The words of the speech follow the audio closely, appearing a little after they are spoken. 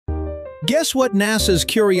Guess what NASA's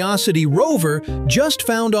Curiosity rover just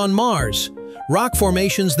found on Mars? Rock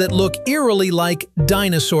formations that look eerily like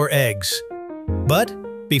dinosaur eggs. But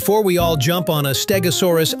before we all jump on a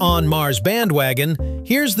Stegosaurus on Mars bandwagon,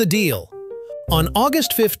 here's the deal. On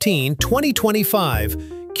August 15,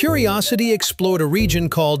 2025, Curiosity explored a region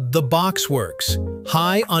called the Boxworks,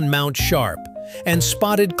 high on Mount Sharp, and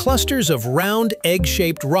spotted clusters of round,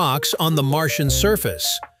 egg-shaped rocks on the Martian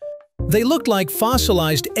surface. They looked like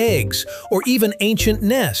fossilized eggs or even ancient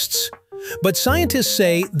nests. But scientists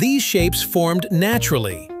say these shapes formed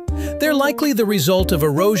naturally. They're likely the result of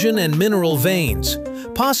erosion and mineral veins,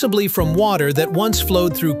 possibly from water that once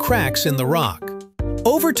flowed through cracks in the rock.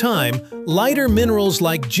 Over time, lighter minerals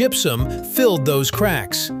like gypsum filled those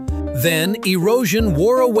cracks. Then, erosion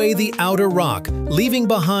wore away the outer rock, leaving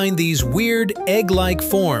behind these weird egg-like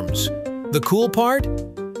forms. The cool part?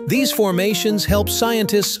 These formations help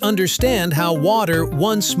scientists understand how water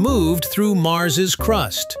once moved through Mars's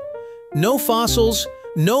crust. No fossils,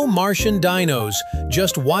 no Martian dinos,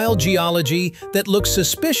 just wild geology that looks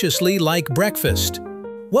suspiciously like breakfast.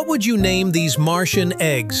 What would you name these Martian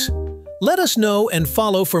eggs? Let us know and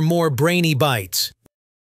follow for more brainy bites.